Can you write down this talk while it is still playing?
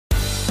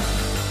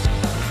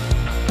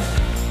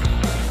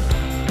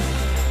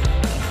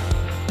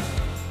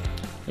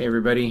Hey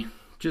everybody,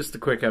 just a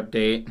quick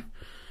update.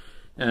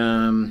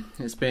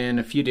 It's been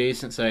a few days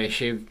since I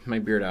shaved my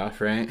beard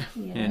off, right?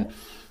 Yeah. And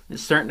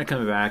it's starting to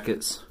come back. I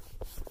don't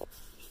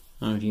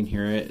know if you can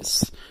hear it.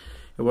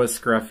 It was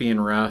scruffy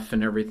and rough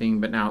and everything,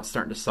 but now it's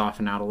starting to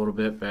soften out a little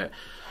bit. But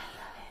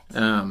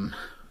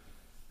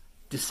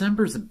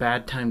December's a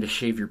bad time to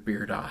shave your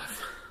beard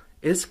off.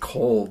 It's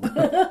cold.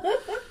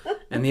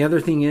 And the other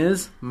thing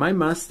is, my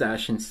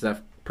mustache and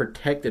stuff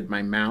protected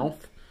my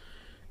mouth.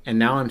 And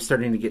now I'm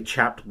starting to get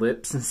chapped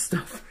lips and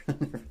stuff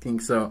and everything.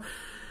 So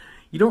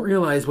you don't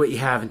realize what you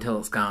have until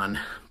it's gone.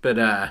 But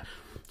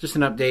just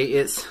an update.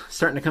 It's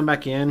starting to come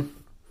back in.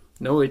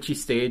 No itchy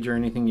stage or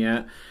anything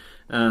yet.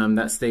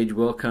 That stage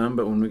will come,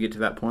 but when we get to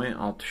that point,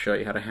 I'll show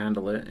you how to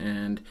handle it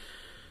and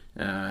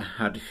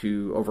how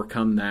to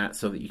overcome that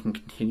so that you can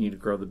continue to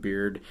grow the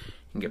beard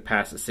and get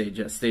past the stage.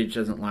 That stage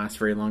doesn't last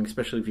very long,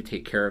 especially if you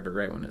take care of it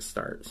right when it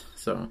starts.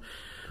 So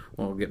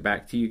we'll get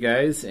back to you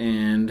guys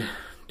and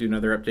do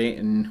another update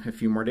in a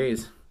few more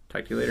days.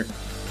 Talk to you later.